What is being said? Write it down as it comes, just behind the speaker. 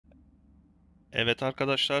Evet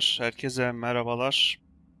arkadaşlar, herkese merhabalar.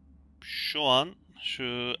 Şu an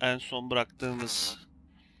en son bıraktığımız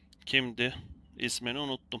kimdi? İsmini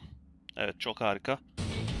unuttum. Evet, çok harika.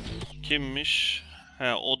 Kimmiş?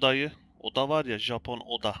 Oda var ya, Japon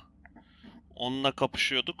Oda. Onunla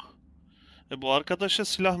kapışıyorduk. Bu arkadaşa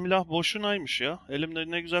silah milah boşunaymış ya.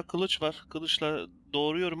 Elimde ne güzel kılıç var. Kılıçla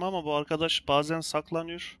doğruyorum ama bu arkadaş bazen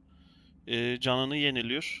saklanıyor. Canını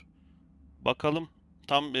yeniliyor. Bakalım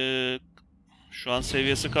tam şu an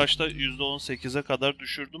seviyesi kaçta? %18'e kadar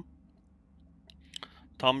düşürdüm.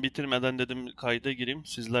 Tam bitirmeden dedim kayda gireyim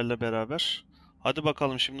sizlerle beraber. Hadi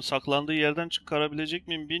bakalım, şimdi saklandığı yerden çıkarabilecek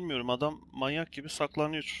miyim bilmiyorum. Adam manyak gibi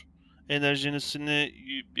saklanıyor. Enerjisini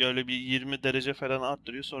böyle bir 20 derece falan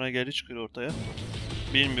arttırıyor, sonra geri çıkıyor ortaya.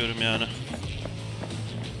 Bilmiyorum yani.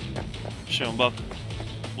 Şimdi bak,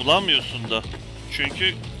 bulamıyorsun da.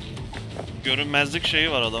 Çünkü görünmezlik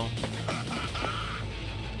şeyi var adamın.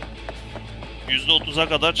 %30'a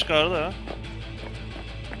kadar çıkardı ha.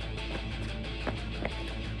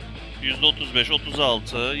 %35,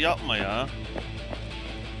 36 yapma ya.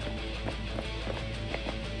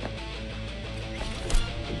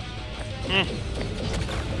 Hı.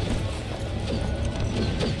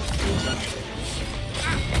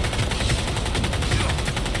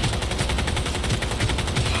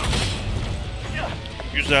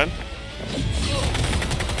 Güzel.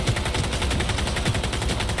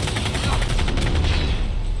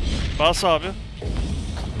 Bas abi.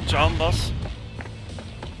 Can bas.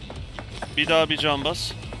 Bir daha bir can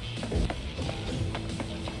bas.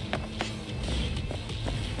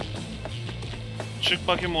 Çık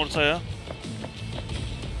bakayım ortaya.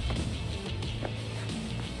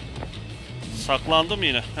 Saklandım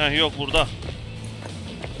yine. Heh, yok burada.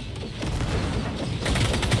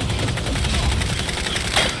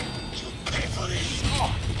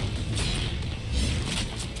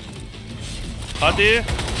 Hadi.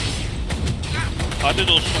 Hadi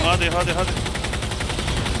dostum, hadi hadi hadi.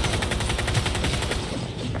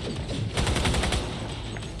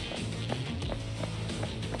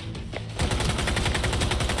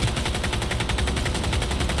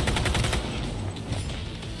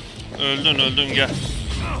 Öldün öldün, gel.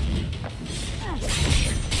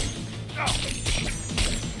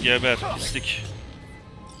 Geber pislik.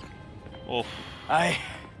 Of. I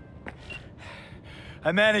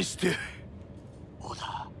managed to.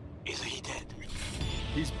 Oda, is he dead?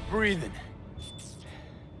 He's breathing.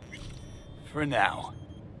 For now.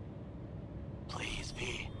 Please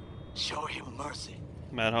be. Show him mercy.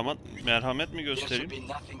 Merhamet mi There should göstereyim?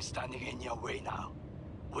 be nothing standing in your way now.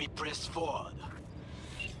 We press forward.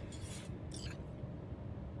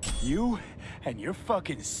 You and your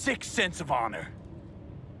fucking sick sense of honor.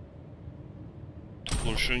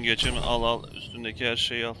 Kurşun geçimi al, üstündeki her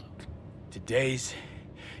şeyi al. Today's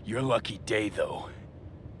your lucky day, though.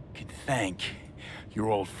 Could thank your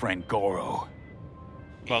old friend Goro.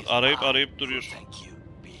 Bak, arayıp duruyor. Thank you,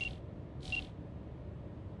 B.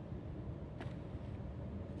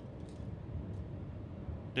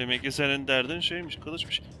 Demek ki senin derdin şeymiş,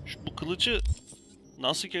 kılıçmış. Bu kılıcı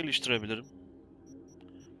nasıl geliştirebilirim?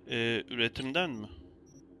 Üretimden mi?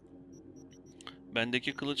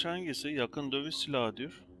 Bendeki kılıç hangisi? Yakın dövüş silahı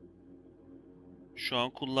diyor. Şu an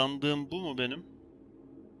kullandığım bu mu benim?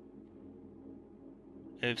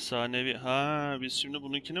 Efsanevi. Ha, biz şimdi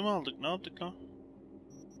bununkini mi aldık? Ne yaptık lan?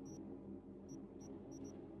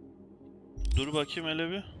 Dur bakayım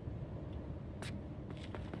hele bir.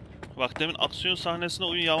 Bak, demin aksiyon sahnesinde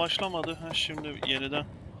oyun yavaşlamadı. Ha, şimdi yeniden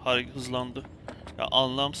hızlandı. Ya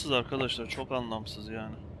anlamsız arkadaşlar, çok anlamsız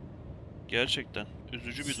yani. Gerçekten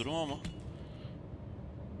üzücü bir durum ama.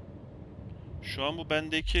 Şu an bu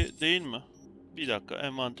bendeki değil mi? Bir dakika,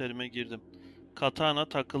 envanterime girdim. Katana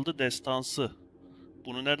takıldı destansı.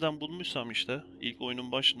 Bunu nereden bulmuşsam işte. İlk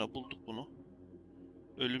oyunun başında bulduk bunu.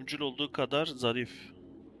 Ölümcül olduğu kadar zarif.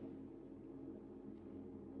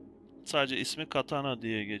 Sadece ismi Katana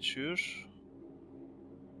diye geçiyor.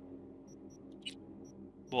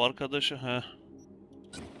 Bu arkadaşı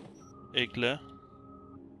ekle.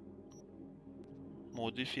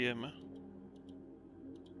 Modifiye mi?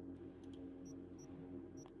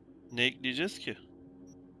 Ne ekleyeceğiz ki?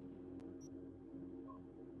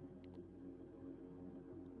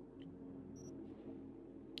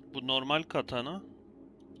 Bu normal katana.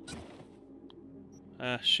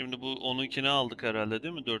 Şimdi bu onunkini aldık herhalde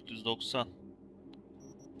değil mi? 490.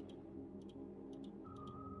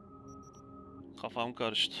 Kafam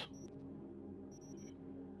karıştı.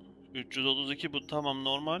 332 bu, tamam,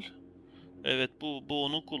 normal. Evet, bu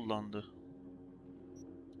onu kullandı.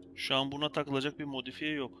 Şu an buna takılacak bir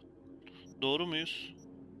modifiye yok. Doğru muyuz?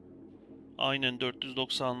 Aynen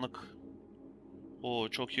 490'lık. Oo,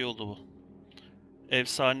 çok iyi oldu bu.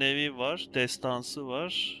 Efsanevi var, destansı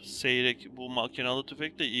var, seyrek. Bu makinalı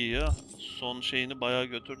tüfek de iyi ya. Son şeyini bayağı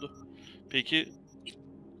götürdü. Peki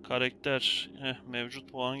karakter,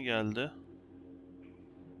 mevcut puan geldi.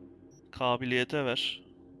 Kabiliyete ver.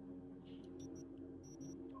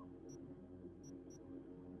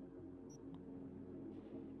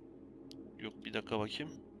 Yok, bir dakika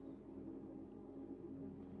bakayım.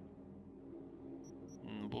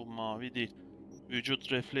 Bu mavi değil.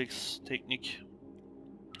 Vücut, refleks, teknik,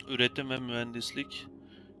 üretim ve mühendislik,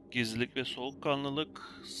 gizlilik ve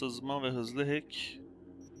soğukkanlılık, sızma ve hızlı hack.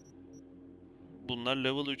 Bunlar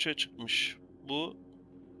level 3'e çıkmış. Bu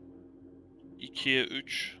 2'ye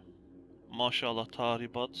 3. Maşallah,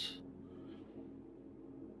 tahribat.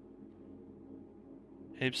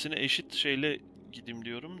 Hepsine eşit şeyle gideyim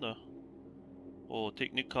diyorum da. O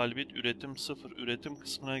teknik, kalbit, üretim 0. Üretim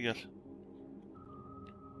kısmına gel.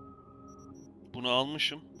 Bunu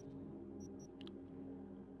almışım.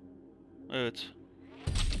 Evet.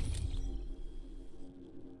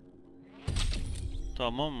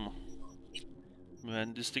 Tamam mı?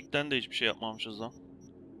 Mühendislikten de hiçbir şey yapmamışız lan.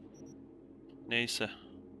 Neyse.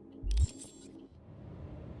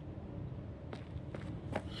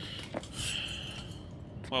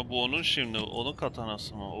 Ha, bu onun şimdi. Onun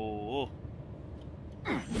katanası mı? Oo.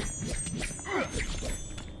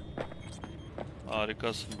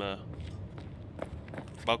 Harikasın be.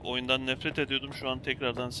 Bak, oyundan nefret ediyordum, şu an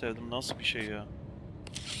tekrardan sevdim. Nasıl bir şey ya?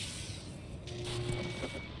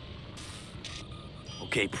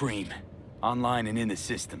 Okay, Preem. Online and in the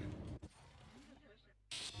system.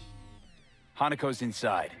 Hanako's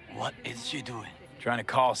inside. What is she doing? Trying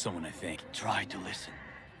to call someone, I think. Try to listen.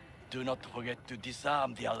 Do not forget to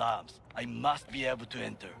disarm the alarms. I must be able to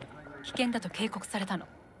enter. 危険だと警告されたの。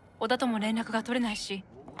小田とも連絡が取れないし、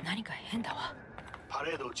何か変だわ。パ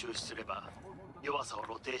レードを中止すれば弱さを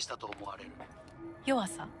露呈したと思われる。弱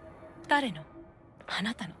さ？誰の？あ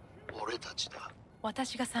なたの？俺たちだ。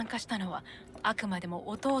私が参加したのはあくまでも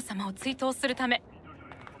お父様を追悼するため。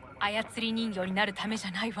操り人形になるためじ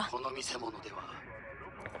ゃないわ。この見せ物では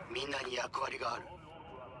みんなに役割がある。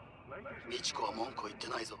美智子は文句を言って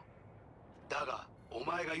ないぞ。だがお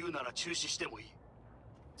前が言うなら中止してもいい。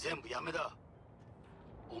全部やめだ。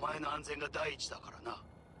お前の安全が第一だからな。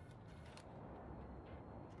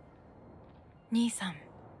兄さん、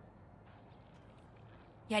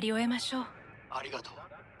やり終えましょう。ありがとう、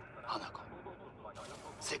花子。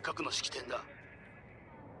せっかくの式典だ。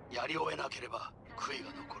やり終えなければ悔い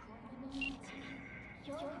が残る。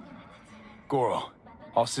Goro,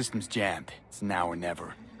 all systems jammed. It's now or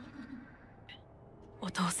never. お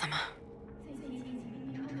父様。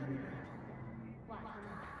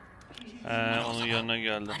Onun yanına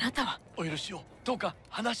geldi. あなたはお許しを。どうか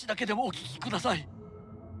話だけでもお聞きください。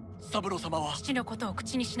三郎様は父のことを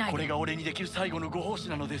口にしないで。これが俺にできる最後のご奉仕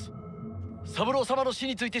なのです。三郎様の死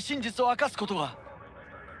について真実を明かすことは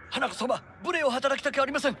花子様、無礼を働きたくあ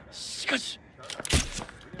りません。しかし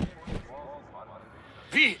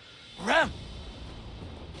V! Ram!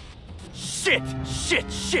 Shit! Shit!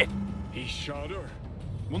 Shit! He shot her?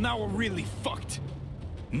 Well, now we're really fucked.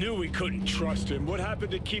 Knew we couldn't trust him. What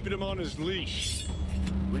happened to keeping him on his leash?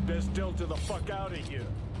 We'd best delta the fuck out of here.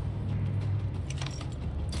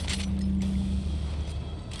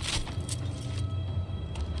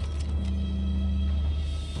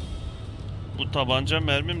 Bu tabanca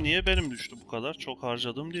mermim niye benim düştü bu kadar? Çok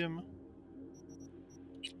harcadım diye mi?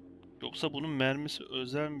 Yoksa bunun mermisi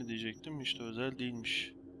özel mi diyecektim. İşte özel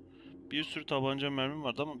değilmiş. Bir sürü tabanca mermim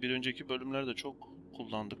vardı ama bir önceki bölümlerde çok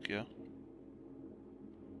kullandık ya.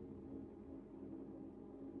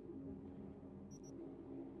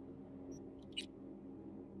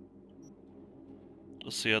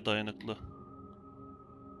 Isıya dayanıklı.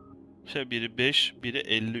 Biri 5, biri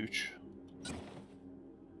 53.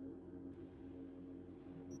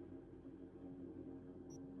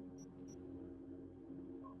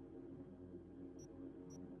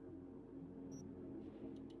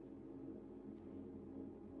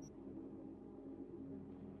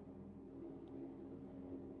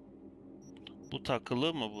 Bu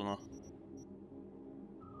takılı mı buna?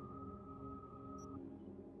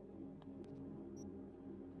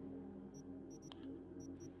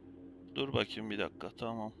 Dur bakayım bir dakika,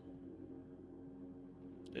 tamam.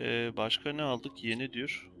 Başka ne aldık? Yeni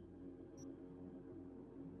diyor.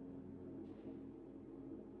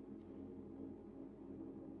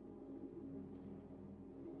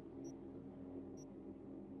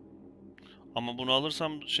 Ama bunu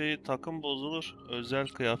alırsam takım bozulur. Özel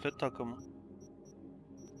kıyafet takımı.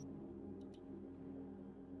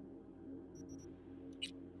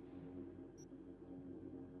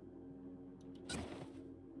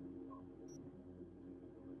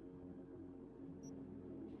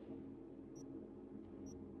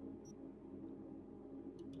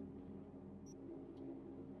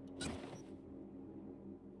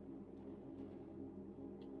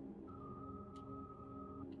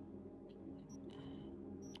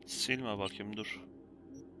 Silme bakayım, dur.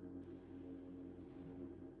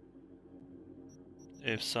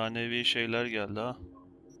 Efsanevi şeyler geldi ha.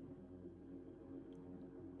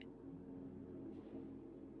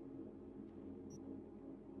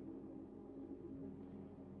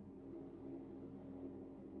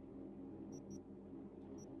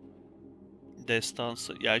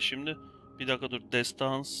 Destansı. Ya şimdi bir dakika dur.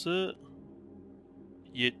 Destansı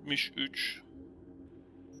 73.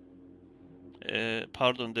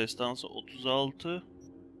 Pardon, destansı 36.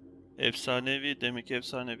 Efsanevi, demek ki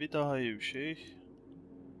efsanevi daha iyi bir şey.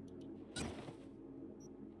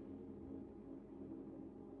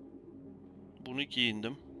 Bunu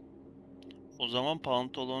giyindim. O zaman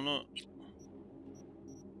pantolonu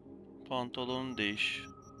değiş.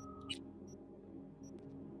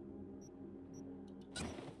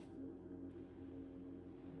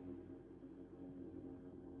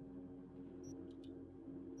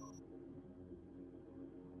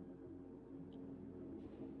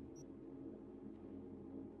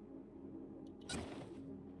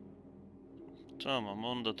 Tamam,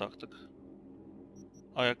 onu da taktık.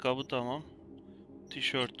 Ayakkabı tamam.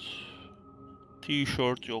 Tişört.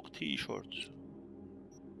 Tişört yok, tişört.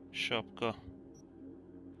 Şapka.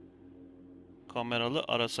 Kameralı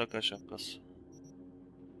Arasaka şapkası.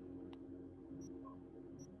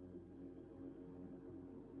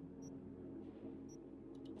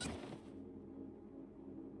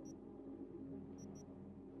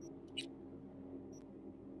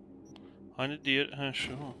 Hani diğer,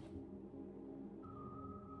 şu mu?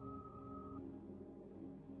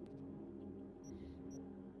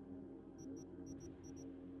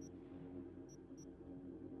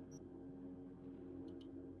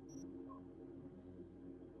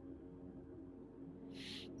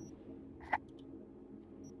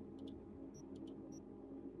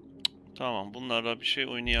 Tamam, bunlarla bir şey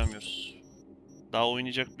oynayamıyoruz. Daha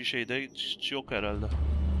oynayacak bir şey de hiç yok herhalde.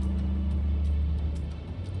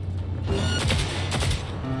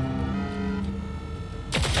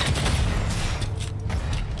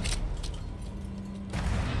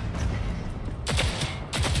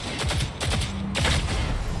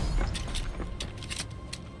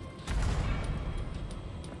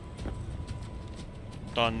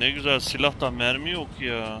 Daha ne güzel silahta mermi yok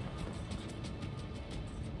ya.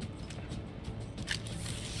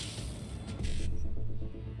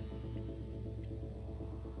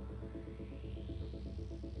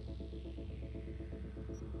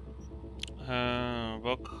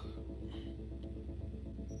 Bak.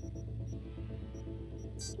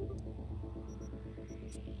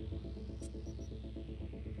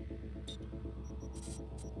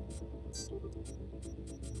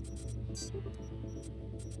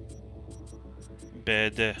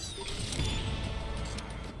 BD.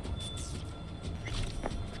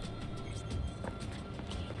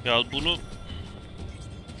 Ya bunu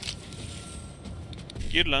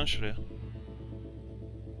gir lan şuraya.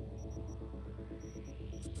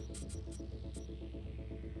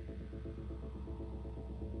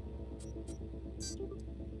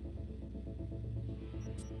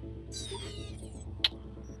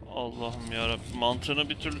 Allah'ım yarabbim, mantığını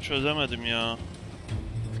bir türlü çözemedim ya.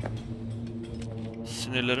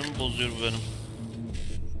 Sinirlerimi bozuyor bu benim.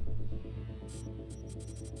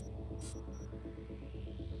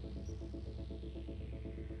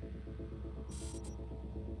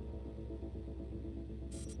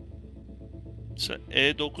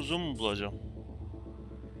 E9'u mu bulacağım?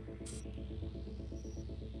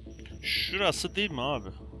 Şurası değil mi abi?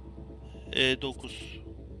 E9.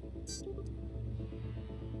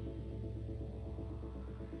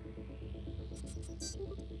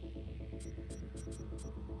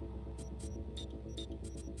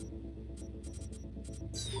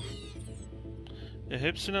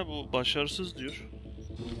 Hepsine bu başarısız diyor.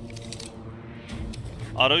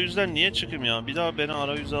 Arayüzden niye çıkayım ya? Bir daha beni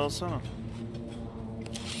arayüze alsana.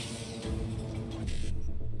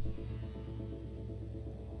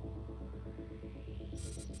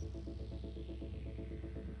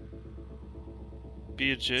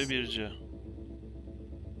 Bir C.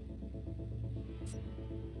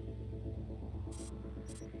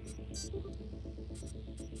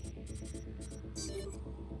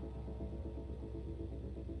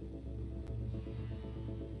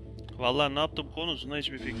 Vallahi ne yaptım konusunda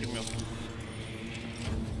hiçbir fikrim yok.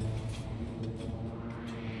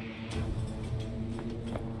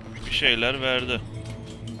 Bir şeyler verdi.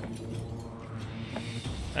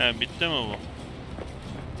 Bitti mi bu?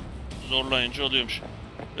 Zorlayınca oluyormuş.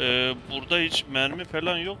 Burada hiç mermi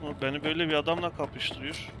falan yok mu? Beni böyle bir adamla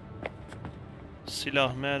kapıştırıyor.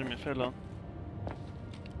 Silah, mermi falan.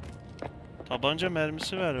 Tabanca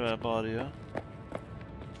mermisi ver bari ya.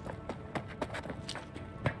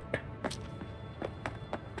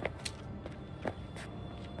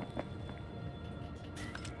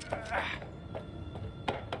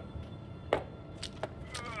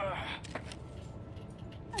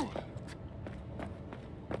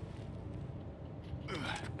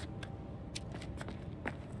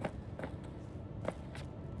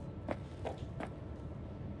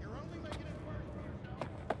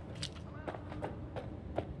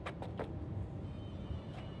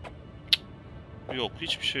 Yok,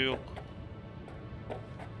 hiçbir şey yok.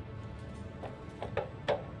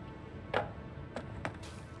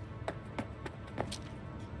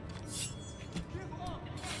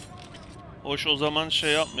 Hoş, o zaman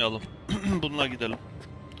şey yapmayalım. Bununla gidelim.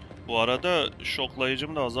 Bu arada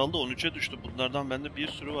şoklayıcım da azaldı. 13'e düştü. Bunlardan bende bir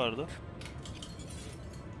sürü vardı.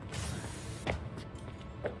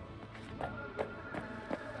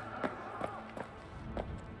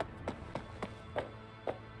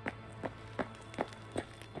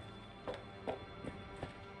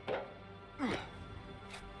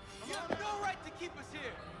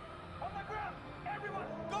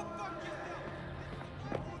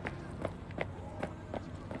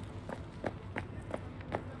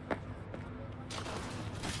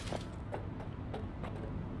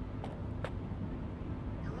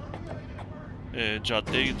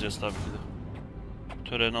 Caddeye gideceğiz tabii ki de.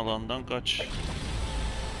 Tören alanından kaç.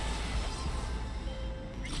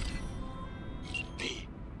 B,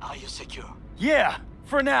 are you secure? Yeah,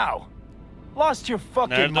 for now. Lost your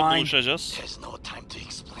fucking Nerede mind. buluşacağız? There's no time to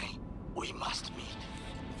explain. We must meet.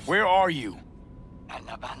 Where are you? An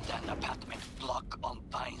abandoned apartment block on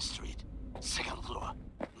Pine Street. Second floor.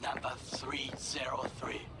 Number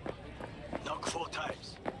 303. Knock 4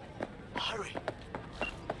 times. Hurry.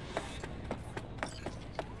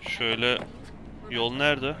 Şöyle, yol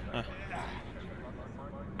nerede? Heh.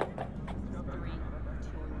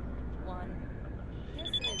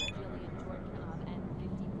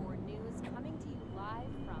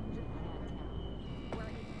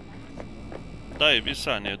 Dayı bir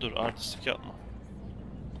saniye dur, artistik yapma.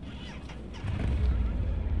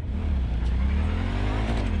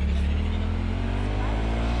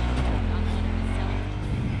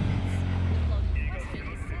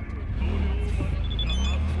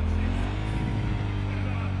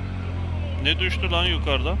 Ne düştü lan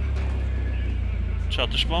yukarıda?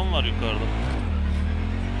 Çatışma mı var yukarıda?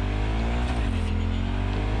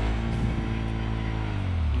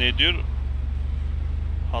 Ne diyor?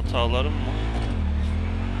 Hatalarım mı?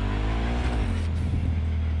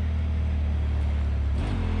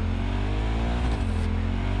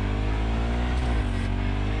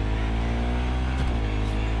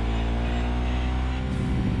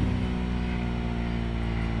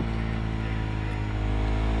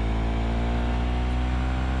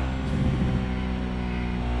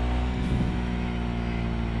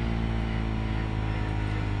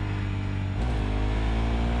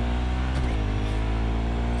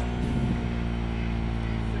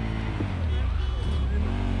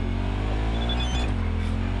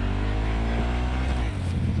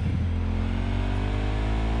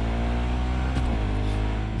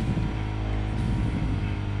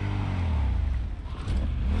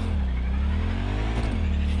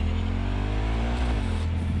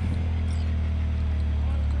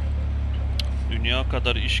 Dünya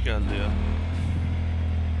kadar iş geldi ya.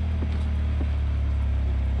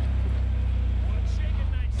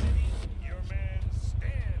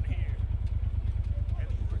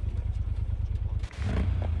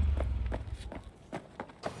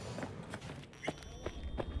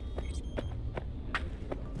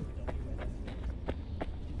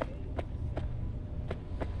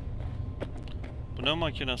 Bu ne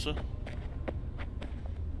makinesi?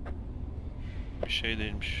 Bir şey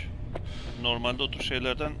değilmiş. Normalde o tür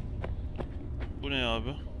şeylerden... Bu ne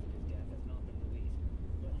abi?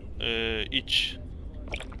 İç.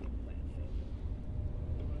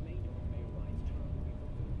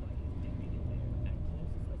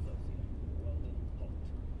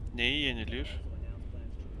 Neyi yeniliyor?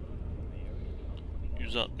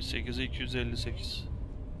 168'e 258.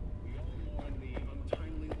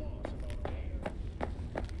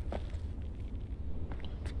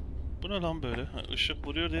 Bu ne lan böyle? Ha, ışık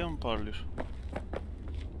vuruyor diye mi parlıyor?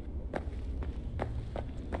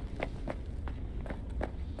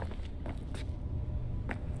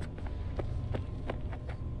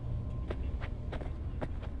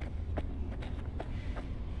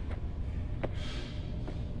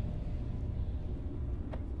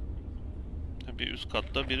 Bir üst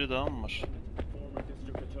katta biri daha mı var?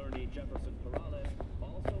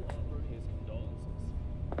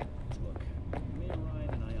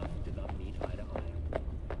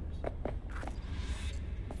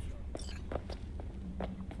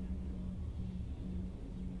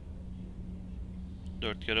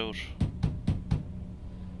 Dört kere vur.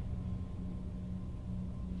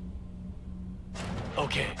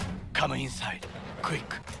 Okay, come inside.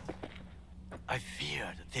 Quick. I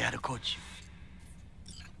feared they had caught you.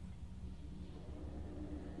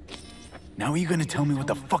 Now are you gonna tell me what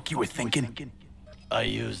the fuck you were thinking? I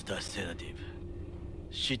used a sedative.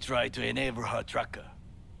 She tried to enable her tracker.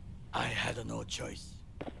 I had no choice.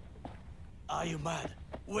 Are you mad?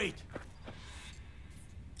 Wait.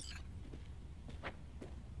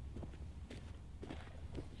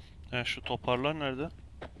 Şu toparlar nerede?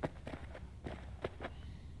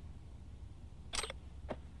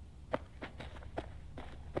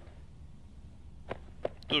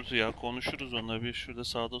 Dur ya, konuşuruz onunla bir. Şurada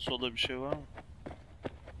sağda solda bir şey var mı?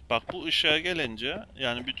 Bak bu ışığa gelince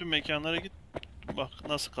yani bütün mekanlara git. Bak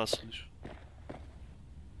nasıl kasılıyor.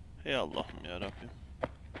 Hey Allah'ım ya Rabbim.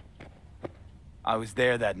 I was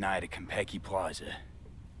there that night at Konpeki Plaza.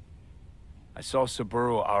 I saw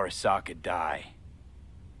Saburo Arasaka die.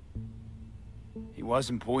 He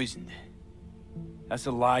wasn't poisoned. That's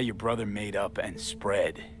a lie your brother made up and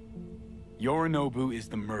spread. Yorinobu is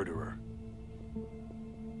the murderer.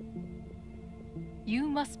 You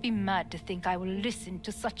must be mad to think I will listen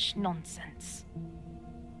to such nonsense.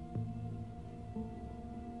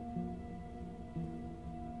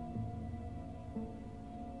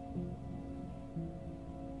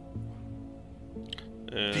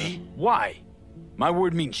 Why? My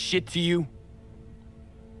word means shit to you?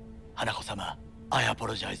 Hanako-sama, I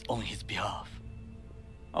apologize on his behalf.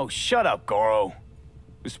 Oh, shut up, Goro.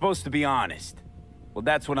 We're supposed to be honest. Well,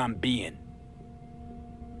 that's what I'm being.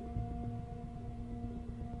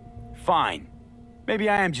 Fine. Maybe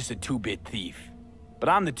I am just a two-bit thief. But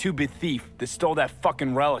I'm the two-bit thief that stole that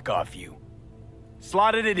fucking relic off you.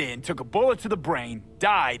 Slotted it in, took a bullet to the brain,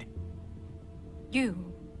 died.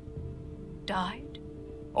 You died?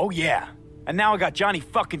 Oh yeah. And now I got Johnny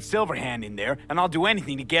fucking Silverhand in there, and I'll do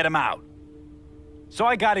anything to get him out. So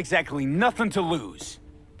I got exactly nothing to lose.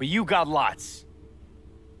 But you got lots.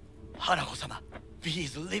 Hanako-sama, he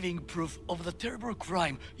is living proof of the terrible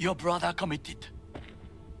crime your brother committed.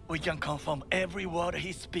 We can confirm every word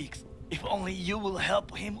he speaks, if only you will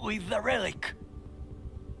help him with the relic.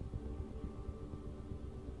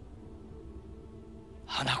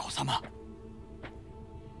 Hanako-sama.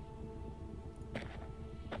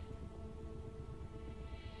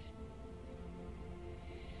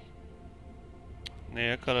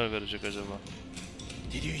 Neye karar verecek acaba?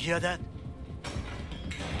 Did you hear that?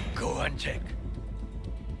 Go and check.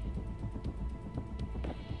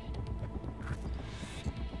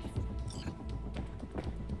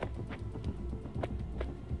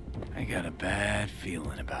 I got a bad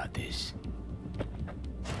feeling about this.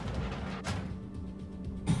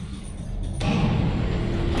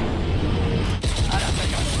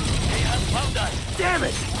 They have found us! Damn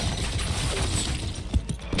it!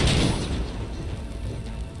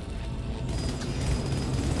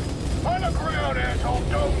 On the ground, asshole!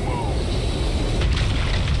 Don't move!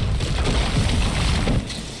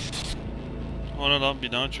 Ona lan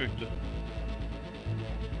bina çöktü.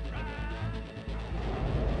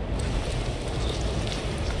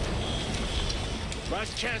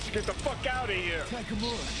 Last chance to get the fuck out of here!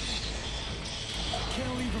 Takamura.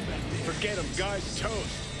 Can't leave him back there. Forget him, guy's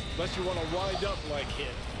toast. Unless you want to wind up like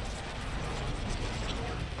him.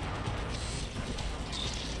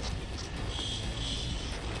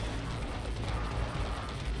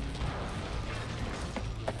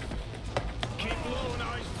 Keep low and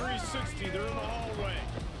eyes 360, they're in the hallway.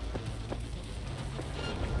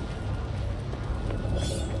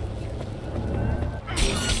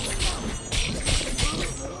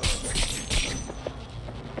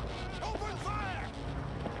 Open fire!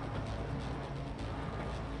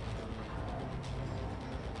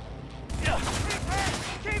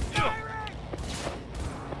 Keep firing!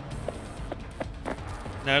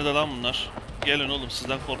 Nerede lan bunlar? Gelin oğlum,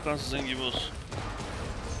 sizden korkan sizin gibi olsun.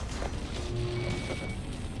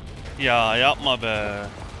 Ya yapma be.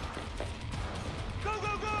 Go,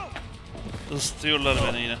 go, go! Isıtıyorlar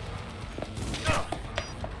beni yine.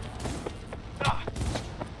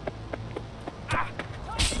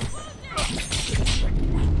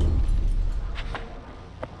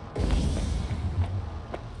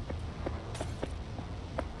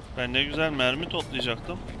 Ben ne güzel mermi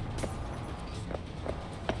toplayacaktım.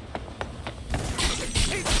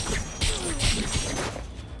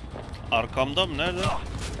 Arkamda mı? Nerede?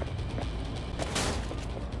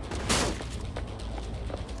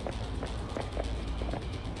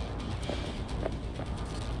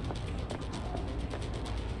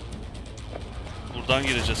 Buradan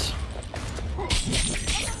gireceğiz.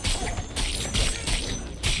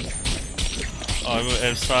 Abi bu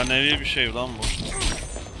efsanevi bir şey lan bu.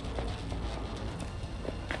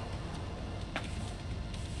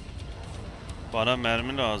 Bana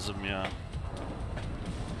mermi lazım ya.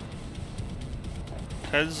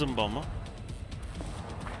 Tel zımba mı?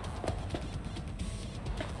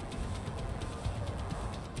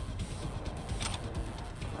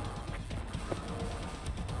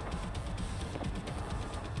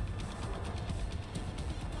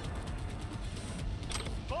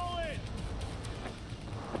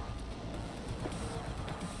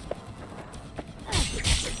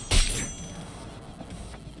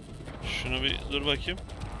 Şunu bir dur bakayım.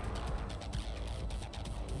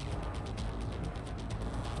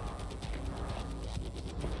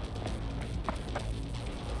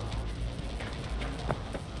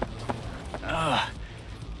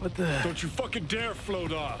 What the... Don't you fucking dare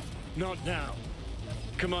float off. Not now.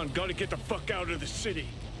 Come on, gotta get the fuck out of the city.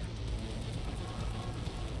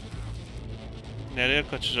 Nereye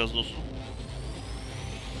kaçacağız dostum?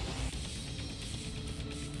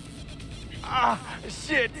 Ah,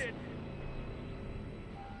 shit!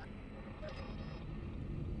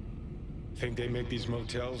 Think they make these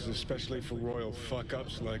motels especially for royal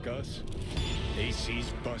fuck-ups like us?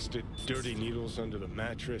 AC's busted, dirty needles under the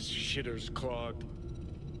mattress, shitters clogged.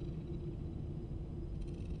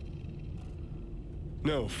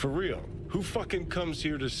 No, for real. Who fucking comes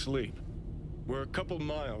here to sleep? We're a couple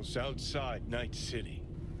miles outside Night City.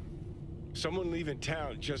 Someone leaving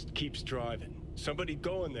town just keeps driving. Somebody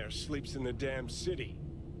going there sleeps in the damn city.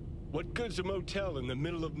 What good's a motel in the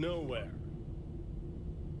middle of nowhere?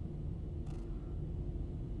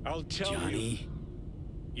 I'll tell Johnny?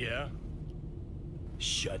 you. Yeah?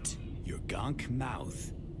 Shut your gonk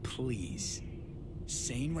mouth, please.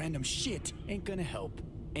 Saying random shit ain't gonna help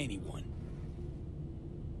anyone.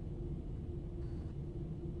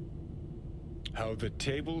 How the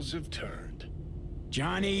tables have turned.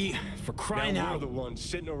 Johnny, for crying now out... we're the ones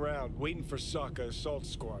sitting around waiting for Sokka assault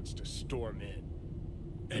squads to storm in.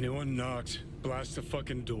 Anyone knocks, blast the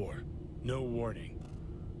fucking door. No warning.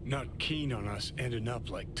 Not keen on us ending up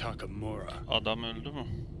like Takamura. Adam öldü mü?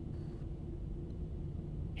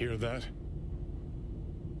 Hear that?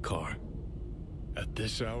 Car. At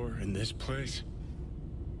this hour, in this place?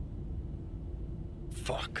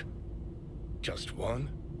 Fuck. Just one?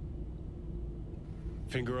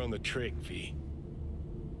 Finger on the trig, V.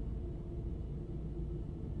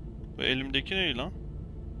 Bu elimdeki ne lan?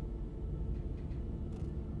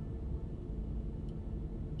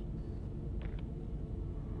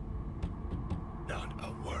 Not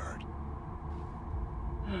a word.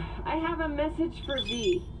 I have a message for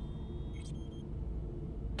V.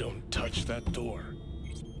 Don't touch that door.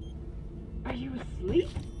 Are you asleep?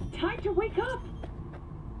 Time to wake up!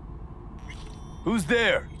 Who's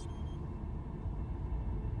there?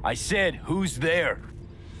 I said, who's there?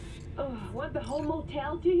 Want the whole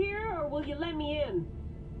motel to hear, or will you let me in?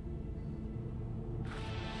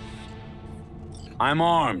 I'm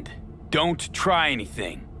armed. Don't try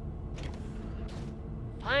anything.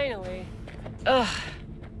 Finally. Ugh.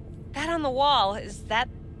 That on the wall, is that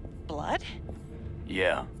blood?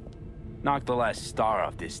 Yeah. Knocked the last star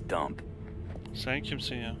off this dump. Sen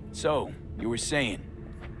kimsin ya? So, you were saying,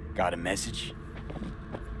 got a message?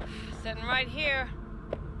 Sitting right here.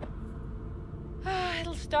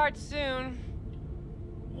 It'll start soon.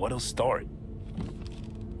 What'll start?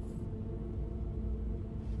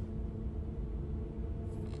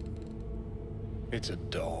 It's a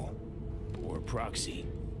doll. Or a proxy.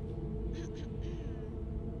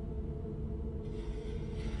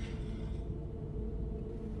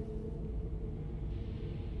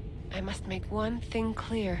 I must make one thing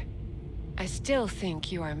clear. I still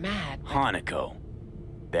think you are mad. Hanako.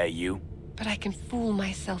 That you? But I can fool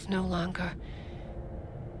myself no longer.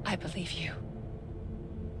 I believe you.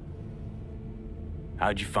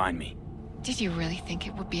 How'd you find me? Did you really think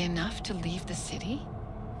it would be enough to leave the city?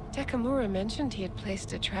 Takamura mentioned he had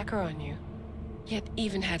placed a tracker on you. Yet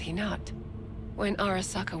even had he not, when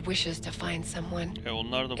Arasaka wishes to find someone,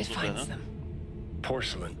 Onlar da it buldu finds beni. them.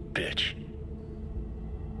 Porcelain, bitch.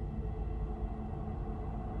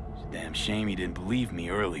 It's a damn shame you didn't believe me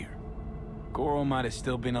earlier. Goro might have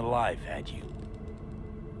still been alive had you.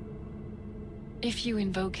 If you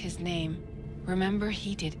invoke his name, remember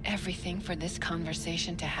he did everything for this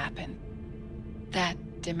conversation to happen.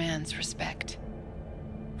 That demands respect.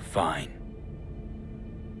 Fine.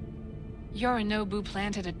 Yorinobu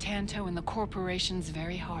planted a Tanto in the corporation's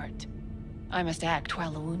very heart. I must act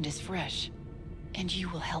while the wound is fresh. And you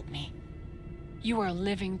will help me. You are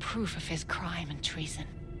living proof of his crime and treason.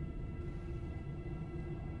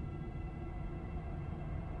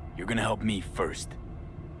 You're gonna help me first.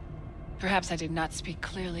 Perhaps I did not speak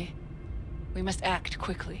clearly. We must act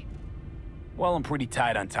quickly. Well, I'm pretty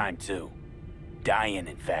tight on time, too. Dying,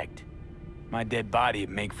 in fact. My dead body would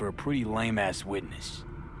make for a pretty lame-ass witness.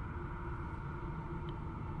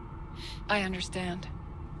 I understand.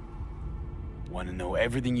 Want to know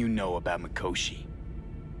everything you know about Mikoshi.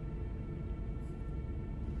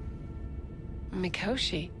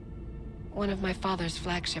 Mikoshi? One of my father's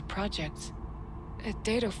flagship projects. A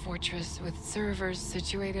data fortress with servers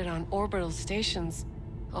situated on orbital stations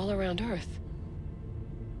all around Earth.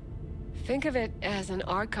 Think of it as an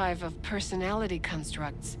archive of personality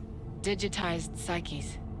constructs, Digitized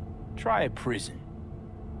psyches. Try a prison.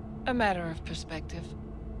 A matter of perspective.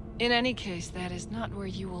 In any case, that is not where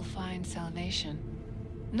you will find salvation.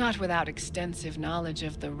 Not without extensive knowledge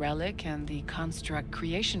of the relic and the construct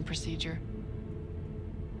creation procedure.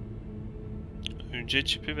 Önce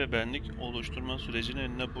çipi ve benlik oluşturma sürecinin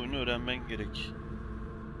enine boyunu öğrenmen gerek.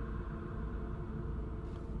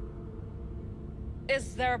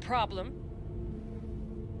 Is there a problem?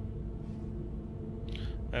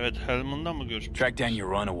 Evet, Hellman'dan mı görüşmüş? Track down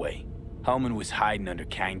your runaway. Hellman was hiding under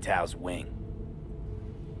Kang Tao's wing.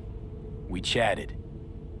 We chatted.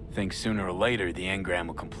 Think sooner or later the engram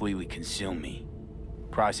will completely consume me.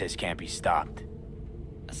 Process can't be stopped.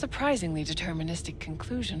 A surprisingly deterministic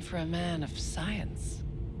conclusion for a man of science.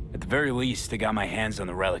 At the very least, I got my hands on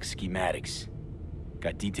the relic schematics.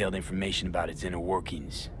 Got detailed information about its inner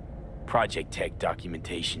workings. Project tech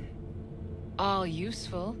documentation. All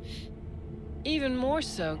useful. Even more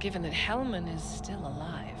so given that Hellman is still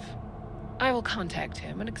alive. I will contact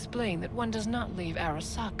him and explain that one does not leave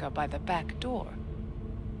Arasaka by the back door.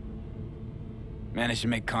 Managed to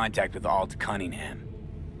make contact with Alt Cunningham.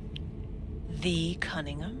 The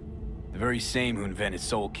Cunningham? The very same who invented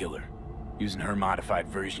Soul Killer. Using her modified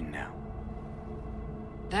version now.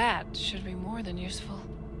 That should be more than useful.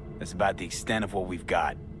 That's about the extent of what we've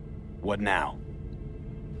got. What now?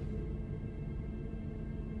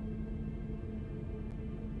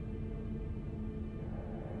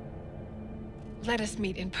 Let us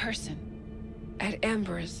meet in person. At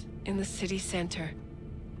Embers, in the city center.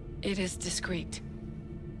 It is discreet.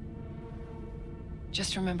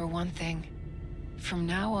 Just remember one thing. From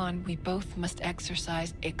now on, we both must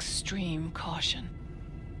exercise extreme caution.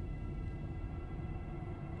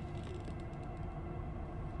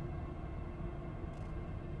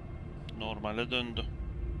 Normale döndü.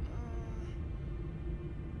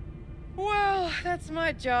 Well, that's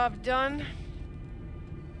my job done.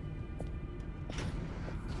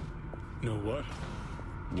 Know what?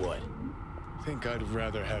 What? Think I'd have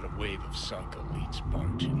rather had a wave of Saka elites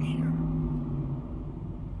barge in here.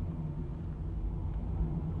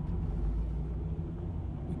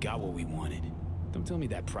 We got what we wanted. Don't tell me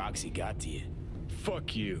that proxy got to you.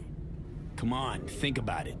 Fuck you. Come on, think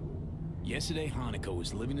about it. Yesterday, Hanako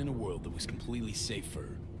was living in a world that was completely safe for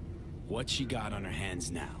her. What she got on her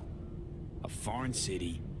hands now? A foreign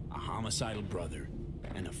city, a homicidal brother,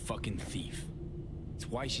 and a fucking thief. It's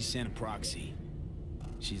why she sent a proxy.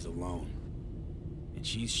 She's alone. And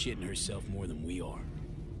she's shitting herself more than we are.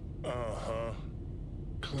 Uh-huh.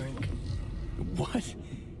 Clink. What?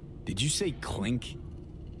 Did you say clink?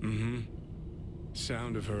 Mm-hmm.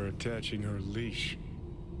 Sound of her attaching her leash.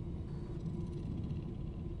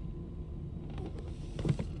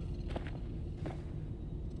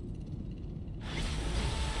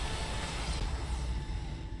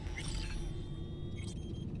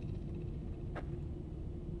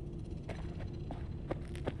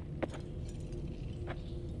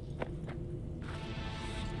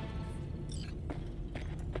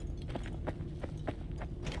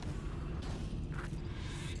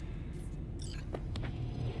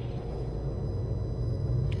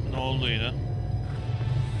 Ne oldu yine?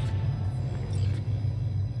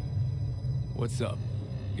 What's up?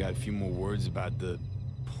 You got a few more words about the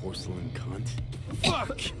porcelain cunt?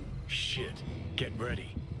 Fuck! Shit. Get ready.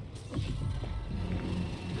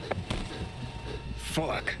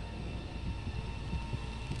 Fuck.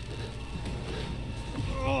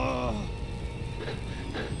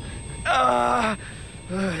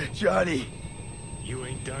 Johnny! You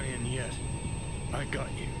ain't dying yet. I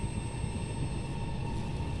got you.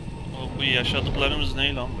 Bu yaşadıklarımız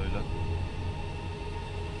ne lan böyle?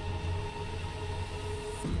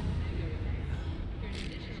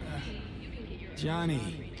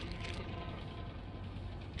 Johnny!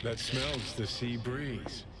 That smells the sea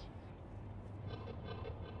breeze.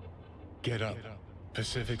 Get up.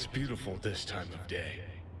 Pacific's beautiful this time of day.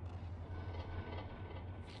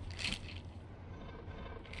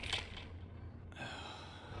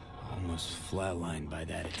 Almost flatlined by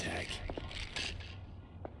that attack.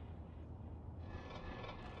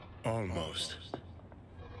 Almost.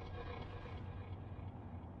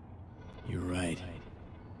 You're right.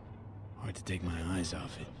 Hard to take my eyes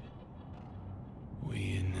off it.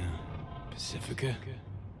 We in Pacifica?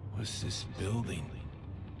 What's this building?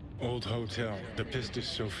 Old hotel, the Pistis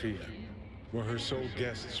Sophia. We're her sole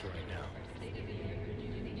guests right now.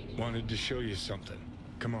 Wanted to show you something.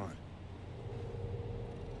 Come on.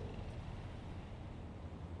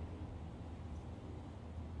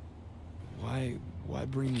 Why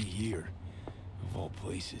bring me here, of all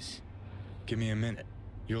places? Give me a minute.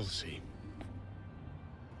 You'll see.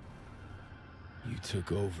 You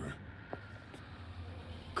took over.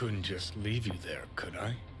 Couldn't just leave you there, could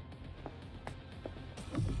I?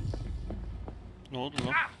 Ne oldu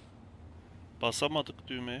lan? Basamadık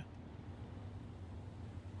düğmeye.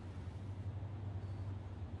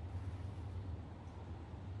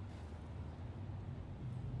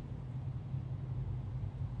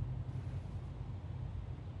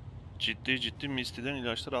 Ciddi Misty'den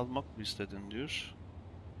ilaçlar almak mı istedin diyor.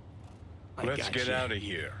 I Let's got get you. out of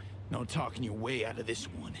here. No talking your way out of this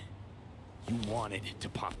one. You wanted to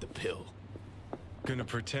pop the pill. Gonna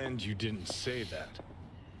pretend you didn't say that.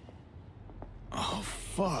 Oh,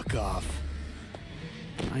 fuck off.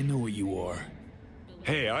 I know what you are.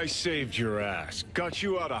 Hey, I saved your ass, got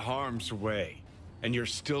you out of harm's way, and you're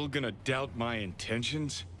still gonna doubt my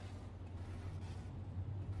intentions?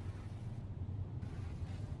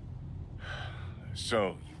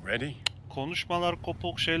 So, you ready? Konuşmalar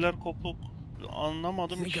kopuk, şeyler kopuk. I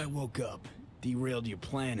Anlamadım think ki. I woke up, derailed your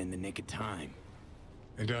plan in the nick of time.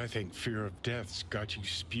 And I think fear of death's got you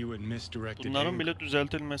spewing misdirected Bunların anger. bile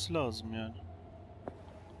düzeltilmesi lazım yani.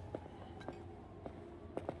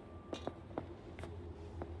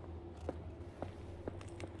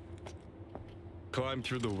 Climb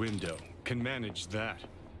through the window. Can manage that,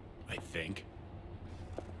 I think.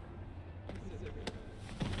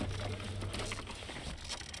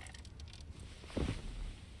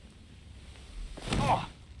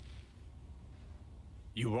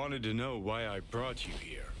 You wanted to know why I brought you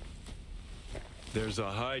here. There's a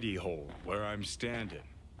hidey hole where I'm standing.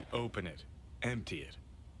 Open it. Empty it.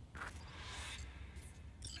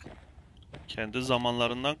 Kendi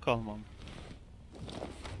zamanlarından kalmam.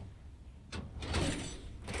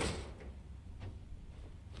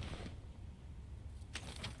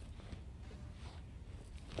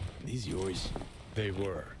 These yours? They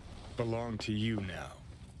were. Belong to you now.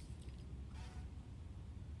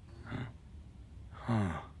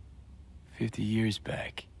 Huh. 50 years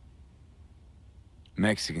back.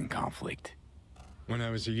 Mexican conflict. When I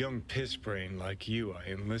was a young piss brain like you, I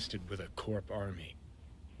enlisted with a Corp army.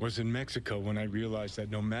 Was in Mexico when I realized that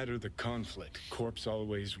no matter the conflict, Corps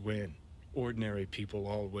always win. Ordinary people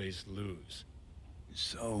always lose.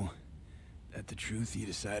 So, that the truth you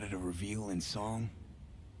decided to reveal in song?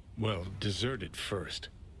 Well, deserted first.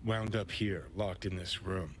 Wound up here, locked in this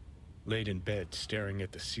room. Laid in bed, staring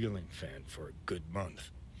at the ceiling fan for a good month.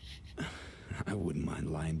 I wouldn't mind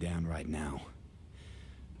lying down right now.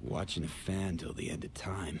 Watching a fan till the end of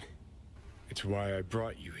time. It's why I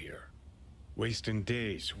brought you here. Wasting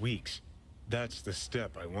days, weeks. That's the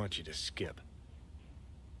step I want you to skip.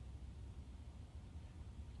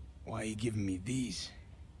 Why are you giving me these?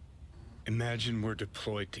 Imagine we're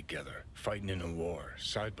deployed together, fighting in a war,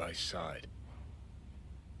 side by side.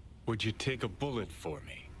 Would you take a bullet for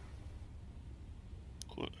me?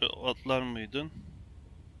 Atlar mıydın?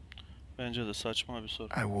 Bence de saçma bir soru.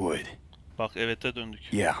 I would. Bak evete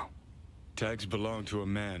döndük. Yeah. Tags belong to a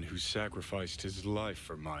man who sacrificed his life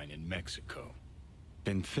for mine in Mexico.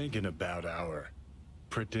 Been thinking about our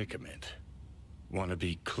predicament. Want to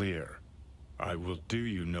be clear. I will do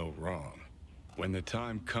you no wrong. When the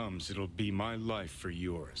time comes, it'll be my life for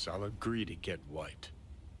yours. I'll agree to get wiped.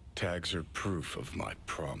 Tags are proof of my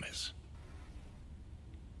promise.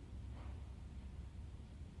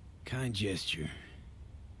 Kind gesture,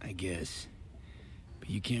 I guess. But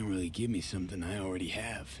you can't really give me something I already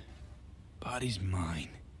have. Body's mine.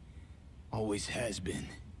 Always has been.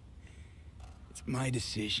 It's my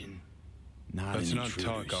decision, not Let's an not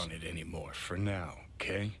intruder's. talk on it anymore for now,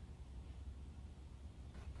 okay?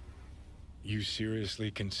 You seriously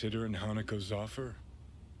considering Hanako's offer?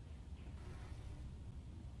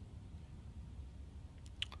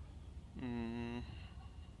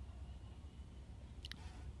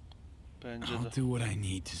 Bence I'll de. do what I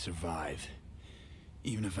need to survive,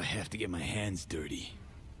 even if I have to get my hands dirty.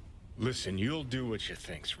 Listen, you'll do what you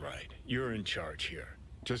think's right. You're in charge here.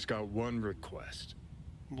 Just got one request.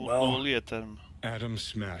 Bu Well- oğlu yeter mi? Adam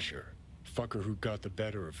Smasher. Fucker who got the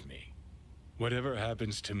better of me. Whatever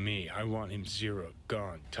happens to me, I want him zeroed,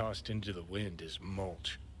 gone, tossed into the wind as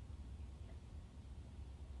mulch.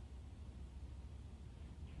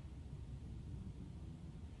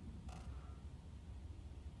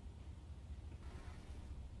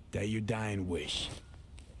 That your dying wish.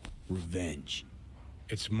 Revenge.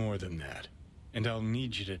 It's more than that. And I'll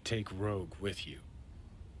need you to take Rogue with you.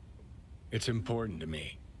 It's important to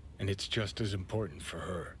me, and it's just as important for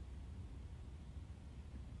her.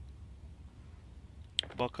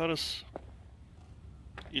 Bakarız.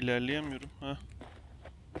 İlerleyemiyorum. Heh.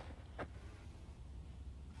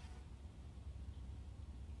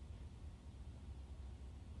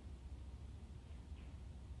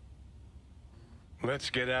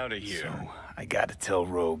 Let's get out of here. So, I gotta tell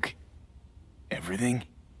Rogue everything?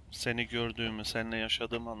 Seni gördüğümü, seninle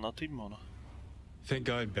yaşadığımı anlatayım mı ona? Think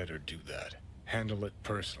I'd better do that. Handle it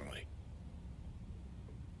personally.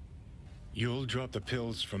 You'll drop the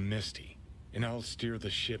pills from Misty, and I'll steer the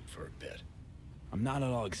ship for a bit. I'm not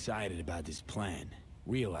at all excited about this plan.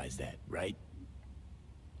 Realize that, right?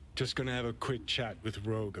 Just gonna have a quick chat with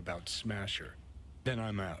Rogue about Smasher. Then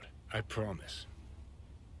I'm out, I promise.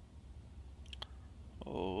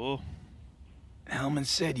 Oo. Hellman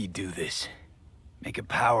said you'd do this. Make a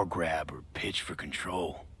power grab or pitch for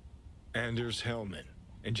control. Anders Hellman.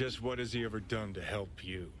 And just what has he ever done to help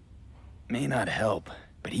you? May not help,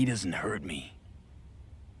 but he doesn't hurt me.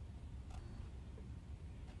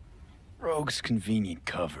 Rogue's convenient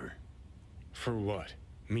cover. For what?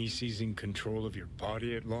 Me seizing control of your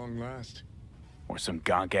body at long last? Or some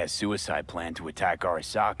gonk-ass suicide plan to attack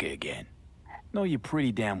Arasaka again. Know you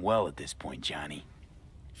pretty damn well at this point, Johnny.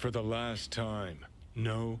 For the last time,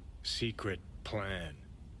 no secret plan.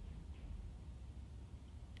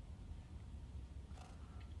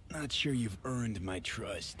 Not sure you've earned my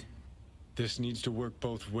trust. This needs to work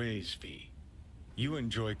both ways, V. You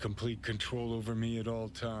enjoy complete control over me at all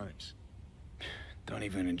times. Don't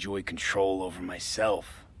even enjoy control over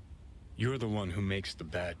myself. You're the one who makes the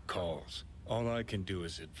bad calls. All I can do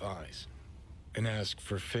is advise. And ask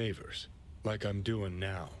for favors, like I'm doing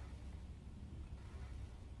now.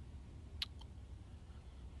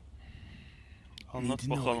 Need Anlat to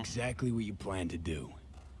know bakalım. exactly what you plan to do.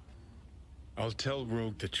 I'll tell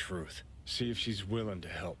Rogue the truth. See if she's willing to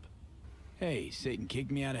help. Hey, Satan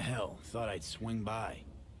kicked me out of hell. Thought I'd swing by.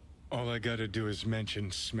 All I gotta do is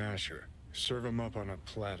mention Smasher. Serve him up on a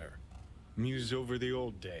platter. Muse over the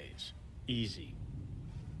old days. Easy.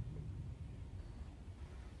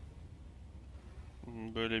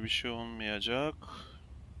 Böyle bir şey olmayacak.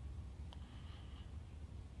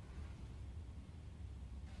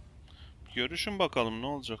 Görüşün bakalım ne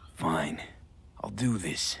olacak. Fine. I'll do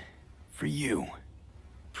this. For you.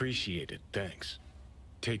 Appreciate it, thanks.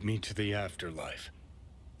 Take me to the afterlife.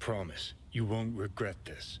 Promise, you won't regret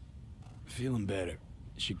this. Feeling better.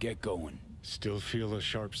 Should get going. Still feel a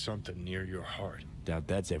sharp something near your heart. Doubt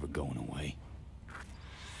that's ever going away.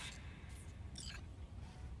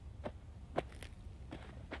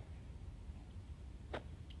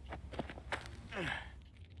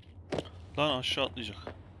 Lan aşağı atlayacak.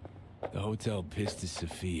 The hotel Pistis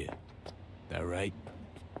Sophia. That right?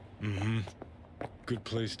 Mm-hmm. Good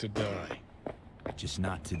place to die. Just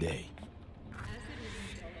not today.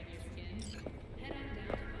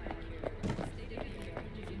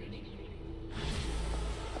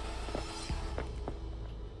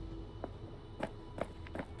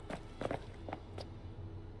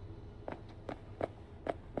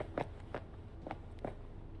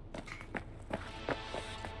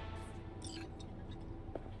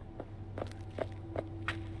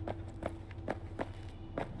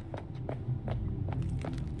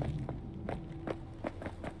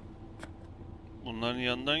 Bunların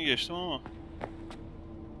yanından geçtim ama.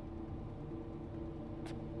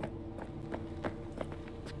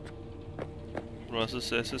 Burası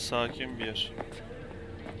sessiz, sakin bir yer.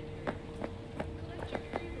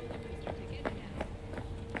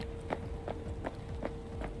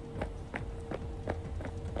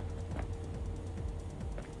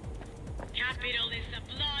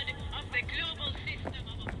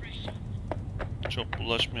 Çok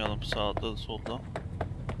bulaşmayalım sağda solda.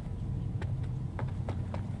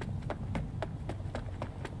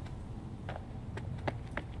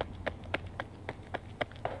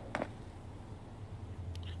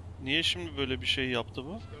 Niye şimdi böyle bir şey yaptı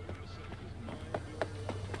bu?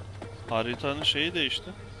 Haritanın şeyi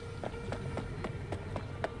değişti.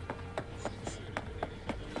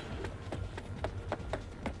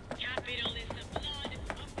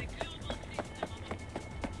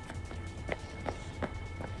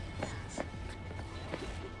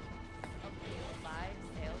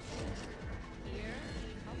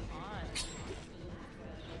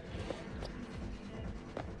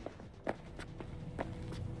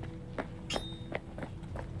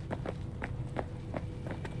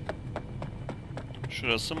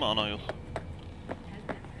 Şurası mı ana yol?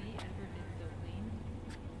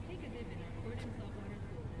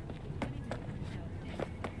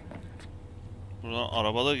 Buradan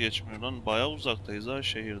araba da geçmiyor lan. Bayağı uzaktayız ha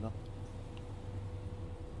şehirden.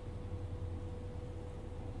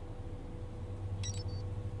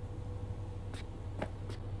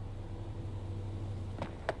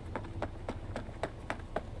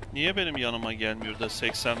 Niye benim yanıma gelmiyor da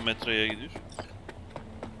 80 metreye gidiyor?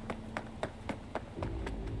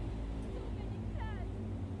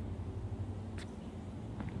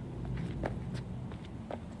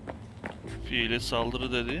 Fiili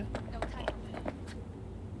saldırı dedi.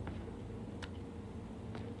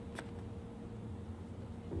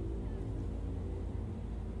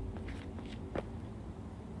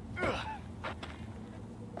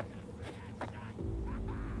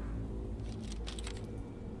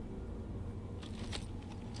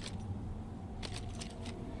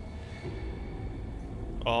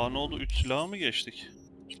 Aa, ne oldu? 3 silaha mı geçtik?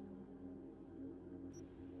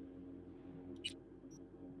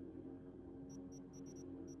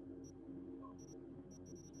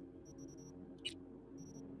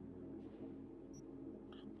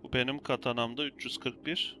 Bu benim katanamda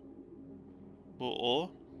 341. Bu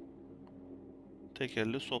o.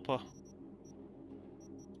 Tekelli sopa.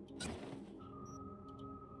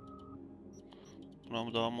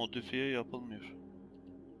 Buna daha modifiye yapılmıyor.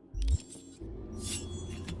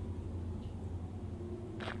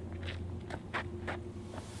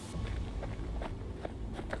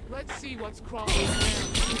 Let's see what's crawling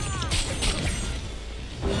around.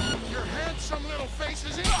 Your handsome little face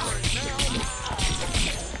is in for it now.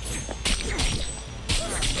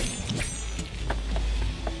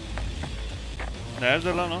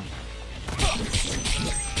 Nerede lan o?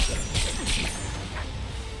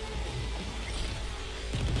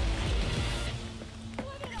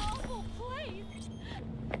 What an awful place!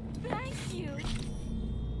 Thank you!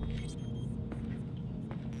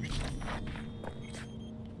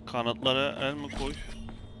 Kanatlara el mi koy?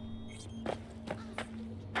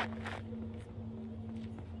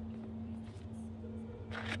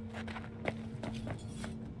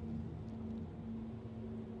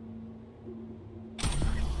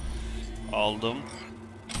 Aldım.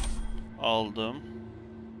 Aldım.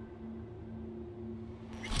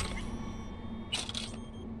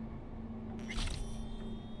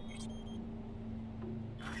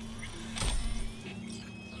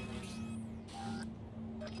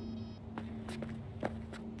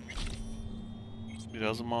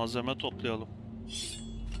 Biraz malzeme toplayalım.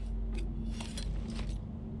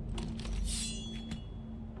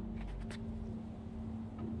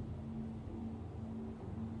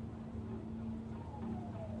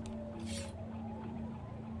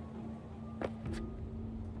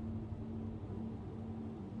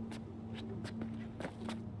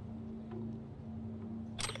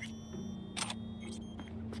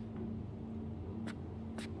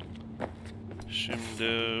 Şimdi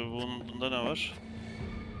bunda ne var?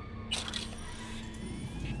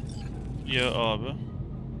 Ya abi.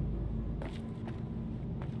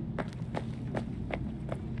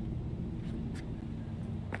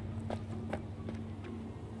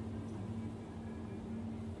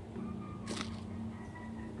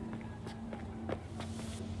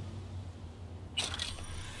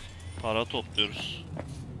 Para topluyoruz.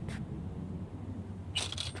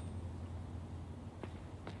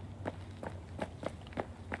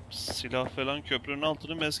 Silah falan, köprünün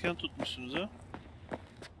altını mesken tutmuşsunuz ha.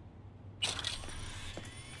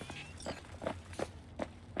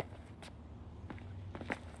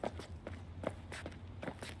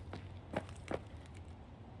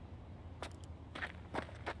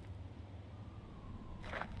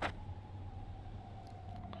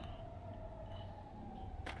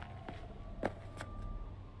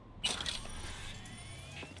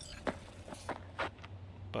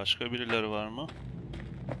 Başka birileri var mı?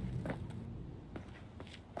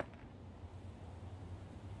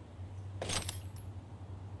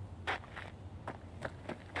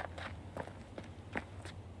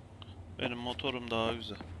 Benim motorum daha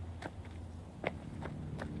güzel.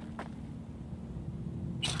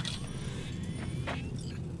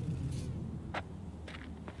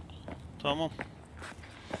 Tamam.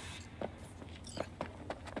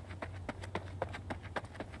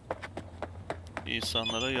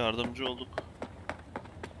 İnsanlara yardımcı olduk.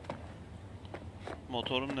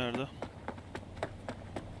 Motorum nerede?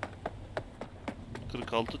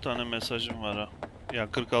 46 tane mesajım var ha.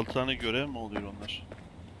 Ya 46 tane görev mi oluyor onlar?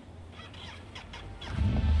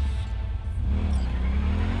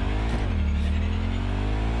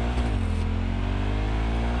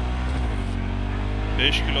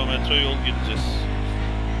 ...5 kilometre yol gideceğiz.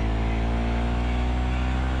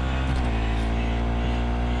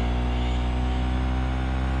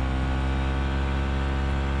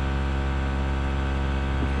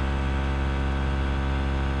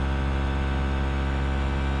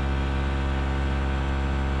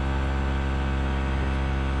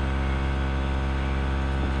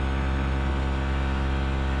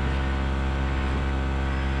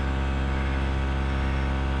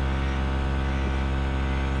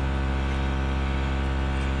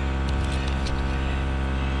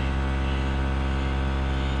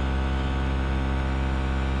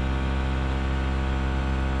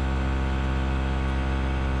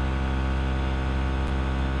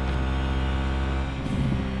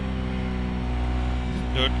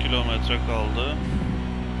 4 kilometre kaldı.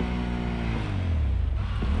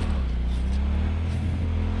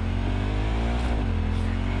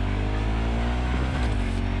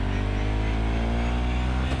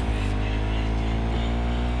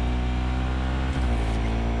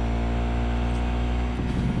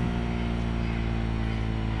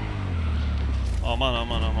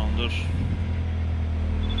 Aman dur.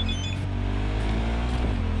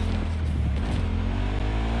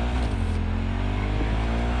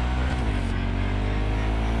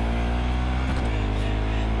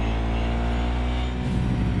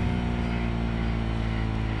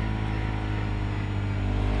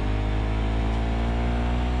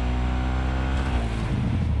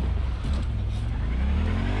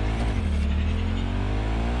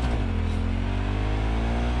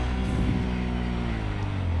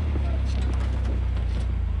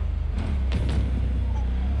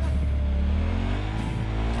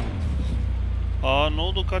 Ne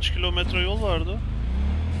oldu? Kaç kilometre yol vardı?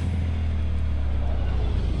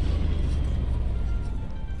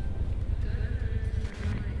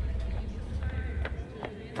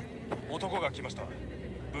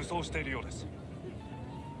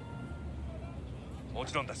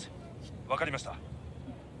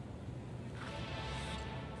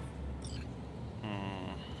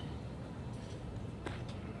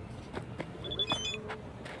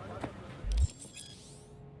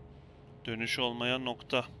 Dönüş olmayan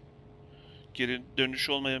nokta. Geri dönüş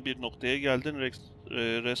olmayan bir noktaya geldin.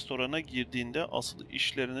 Restorana girdiğinde asıl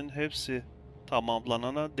işlerinin hepsi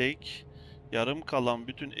tamamlanana dek yarım kalan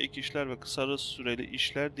bütün ek işler ve kısa süreli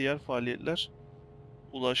işler, diğer faaliyetler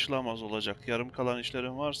ulaşılamaz olacak. Yarım kalan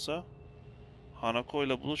işlerin varsa Hanako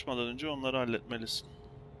ile buluşmadan önce onları halletmelisin.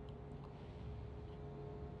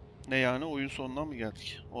 Ne yani? Oyun sonuna mı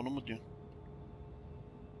geldik? Onu mu diyorsun?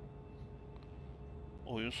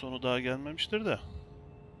 Oyun sonu daha gelmemiştir de.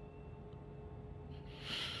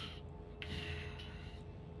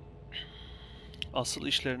 Asıl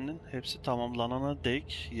işlerinin hepsi tamamlanana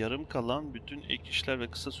dek yarım kalan bütün ek işler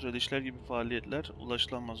ve kısa süreli işler gibi faaliyetler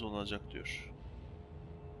ulaşılamaz olacak diyor.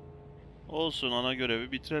 Olsun, ana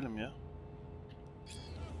görevi bitirelim ya.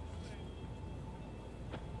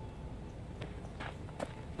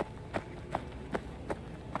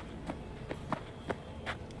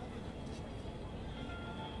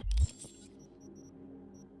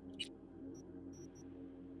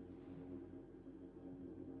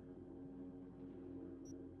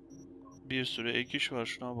 Bir sürü ek iş var,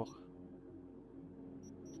 şuna bak.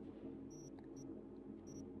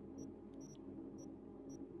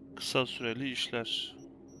 Kısa süreli işler.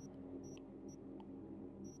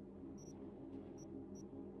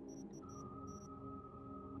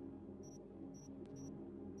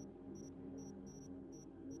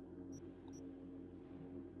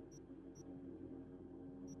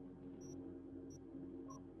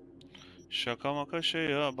 Şaka maka şey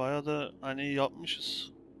ya, bayağı da hani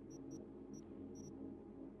yapmışız.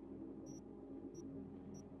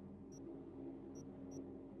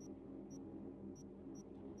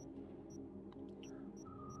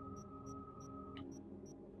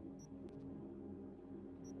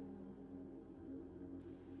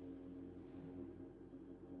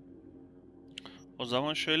 O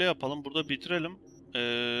zaman şöyle yapalım, burada bitirelim.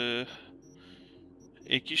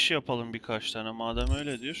 Ek iş yapalım birkaç tane, madem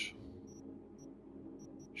öyle diyor.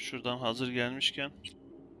 Şuradan hazır gelmişken,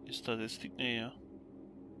 istatistik ne ya?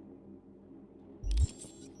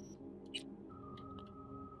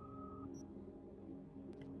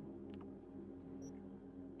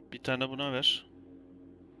 Bir tane buna ver.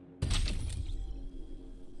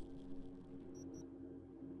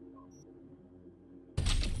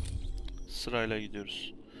 Sırayla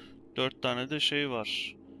gidiyoruz. 4 tane de şey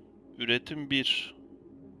var. Üretim 1.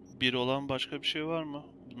 1 olan başka bir şey var mı?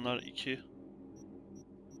 Bunlar 2.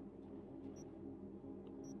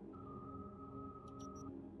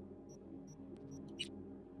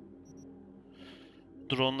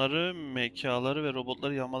 Dronları, mekaları ve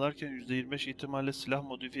robotları yağmalarken %25 ihtimalle silah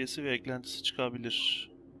modifiyesi ve eklentisi çıkabilir.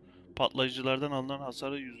 Patlayıcılardan alınan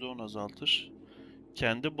hasarı %10 azaltır.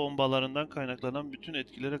 Kendi bombalarından kaynaklanan bütün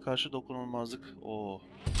etkilere karşı dokunulmazlık. Oo,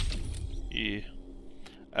 iyi.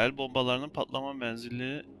 El bombalarının patlama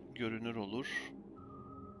menzili görünür olur.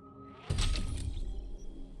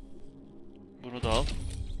 Bunu da al.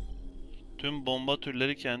 Tüm bomba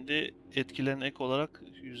türleri kendi etkilerine ek olarak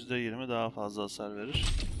 %20 daha fazla hasar verir.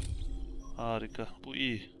 Harika. Bu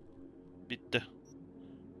iyi. Bitti.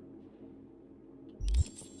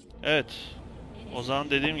 Evet. O zaman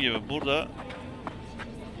dediğim gibi burada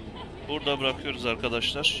bırakıyoruz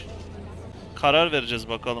arkadaşlar. Karar vereceğiz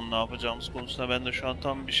bakalım ne yapacağımız konusunda. Ben de şu an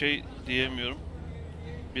tam bir şey diyemiyorum.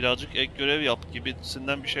 birazcık ek görev yap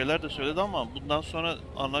gibisinden bir şeyler de söyledi ama bundan sonra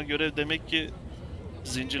ana görev demek ki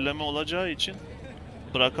zincirleme olacağı için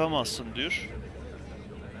bırakamazsın diyor.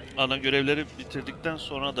 Ana görevleri bitirdikten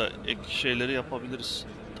sonra da ek şeyleri yapabiliriz.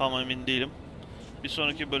 Tam emin değilim. Bir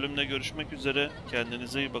sonraki bölümde görüşmek üzere.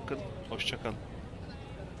 Kendinize iyi bakın. Hoşça kalın.